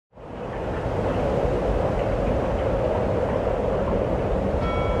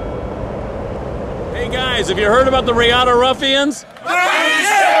guys, have you heard about the Rayado Ruffians?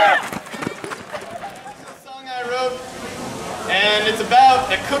 Yeah! It's a song I wrote, and it's about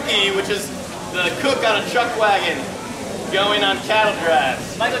a cookie, which is the cook on a chuck wagon going on cattle drives.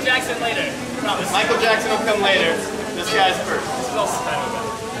 Michael Jackson later. Promise. Michael Jackson will come later. This guy's first. This is also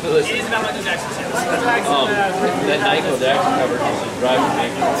it is about Michael Jackson. That Michael Jackson cover is driving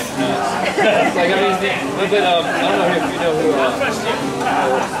me nuts. Like, I mean, but I don't know if you know who.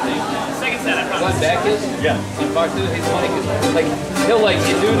 Second set, I promise. Glenn Beck is? Yeah. On Fox News, he's funny because, like, he'll, like,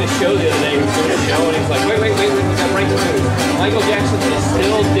 he's doing a show the other day, he was doing a show, and he's like, wait, we got breaking news. Michael Jackson is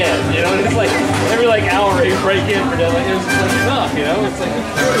still dead, you know, and it's like, every, like, hour he'd break in for dead, like, it was just like, enough, you know, it's like,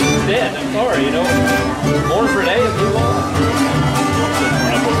 he's dead, I'm sorry, you know, mourn for a day and move on.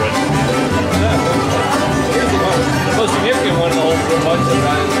 Here's the most significant one of the whole bunch of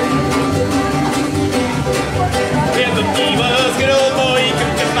guys. Yeah, the key was good old boy, he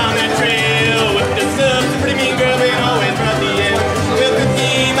cooked up on that trail. Whipped us up, a pretty mean girl, and always brought the end. Well,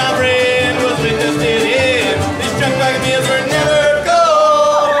 Cookie, my friend, was with us till the end. These truck wagon meals were never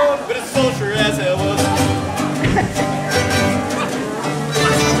cold, but his soul sure as hell was.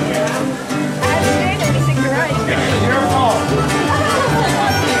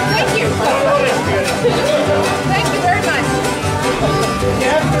 Thank you very much.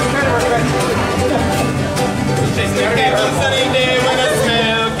 Chasing the cat on a sunny day when a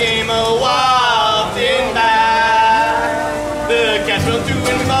smell came a-wafting by. The cat fell through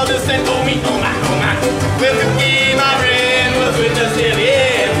and we all just said, oh me, oh my, oh my. Well, Cookie, my friend, was with us till the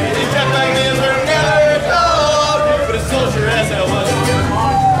end. These truck wagon meals were never cold, but his soul sure as hell was.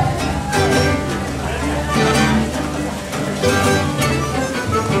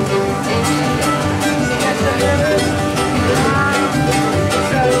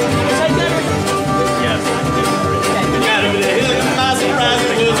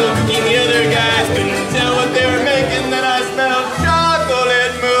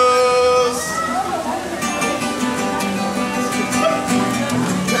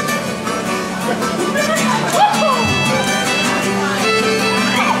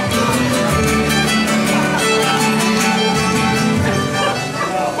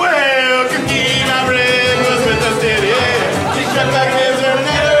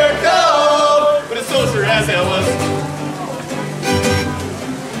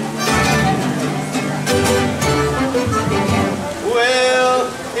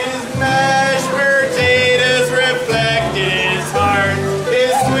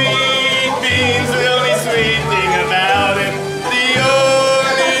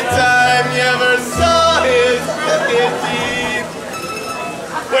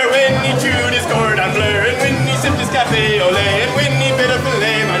 Cafe ole, and when he bit up a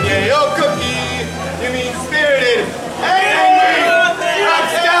lame on ye, oh Cookie, you mean spirited, angry,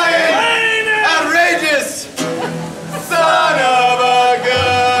 rapscallion, outrageous, son of a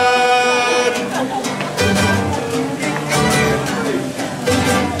gun.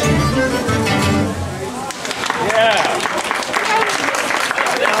 Yeah.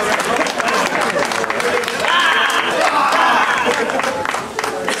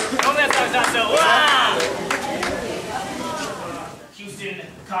 Oh, that song's not so.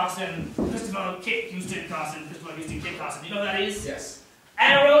 Carson, Christopher Kit Houston Carson, Christopher Houston Kit Carson. You know who that is? Yes.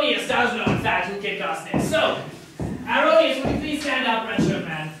 Aaronius does know, in fact, who Kit Carson is. So, Aaronius, would you please stand up, red shirt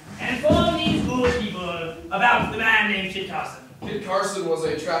man, and inform these good people about the man named Kit Carson? Kit Carson was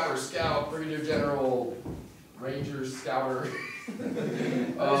a trapper, scout, brigadier general, ranger, scouter,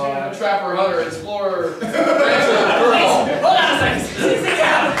 trapper, hunter, explorer, rancher, colonel. Hold on a second. Sit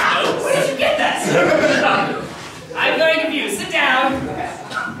down. Where did you get that? I'm very confused. Sit down.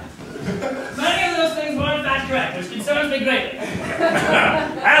 Many of those things were in fact correct, which concerns me greatly.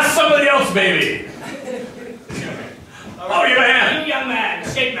 Ask somebody else, baby. Oh, you're a man. You young man,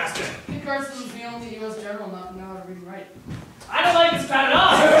 Shape Master. Kit Carson was the only U.S. general not to know how to read and write. I don't like this crowd at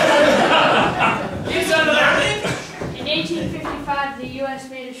all. You son of a In 1855, the U.S.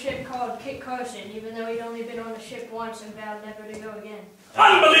 made a ship called Kit Carson, even though he'd only been on the ship once and vowed never to go again.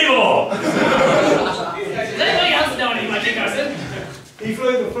 Unbelievable! Does anybody else know anything about Kit Carson? He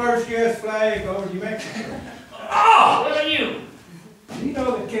flew the first U.S. flag over New Mexico. Oh! What about you? Do you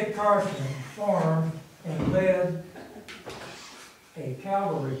know that Kit Carson formed and led a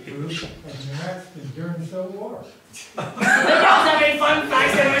cavalry troop at New Mexico during the Civil War? They don't have any fun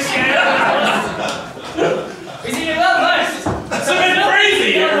facts in this shit. We see you well versed. So it's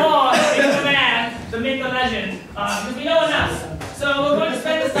crazy here. The man, the myth, the legend, because we know enough. So we're going to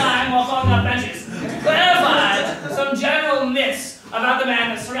spend this time while falling off benches clarify some general myths about the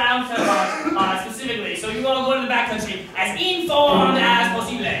man that surrounds Cimarron specifically. So you all go to the backcountry as informed as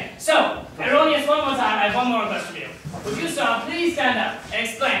possible. So, Aaronius, one more time, I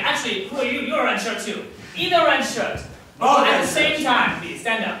actually, who are you? You're a red shirt too. Either red shirt. At the same time, please,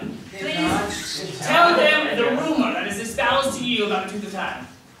 stand up. Please tell them the rumor that is espoused to you about the tooth of time.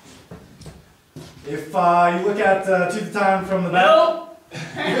 If you look at Tooth of Time from the back. No.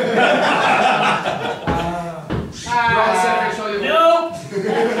 No.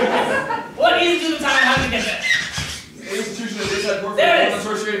 What is Tooth of Time? How did you get there? The institution that did that work for There it the is.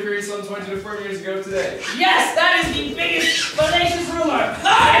 associated period some 20 to 40 years ago today. Yes, that is the biggest fallacious rumor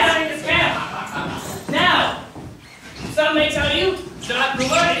in this camp. Now, some may tell you that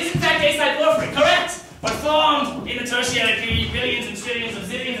rumor is in fact a porphyry, correct? But formed in the tertiary period billions and trillions of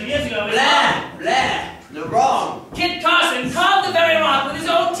zillions of years ago. Blah! They're wrong. Kit Carson carved the very rock with his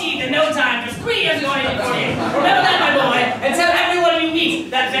own teeth in no time, just 3 years ago, 1848. Remember that, my boy, and tell everyone you meet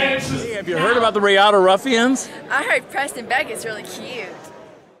that very truth. Have you heard about the Rayado Ruffians? I heard Preston Beckett's really cute.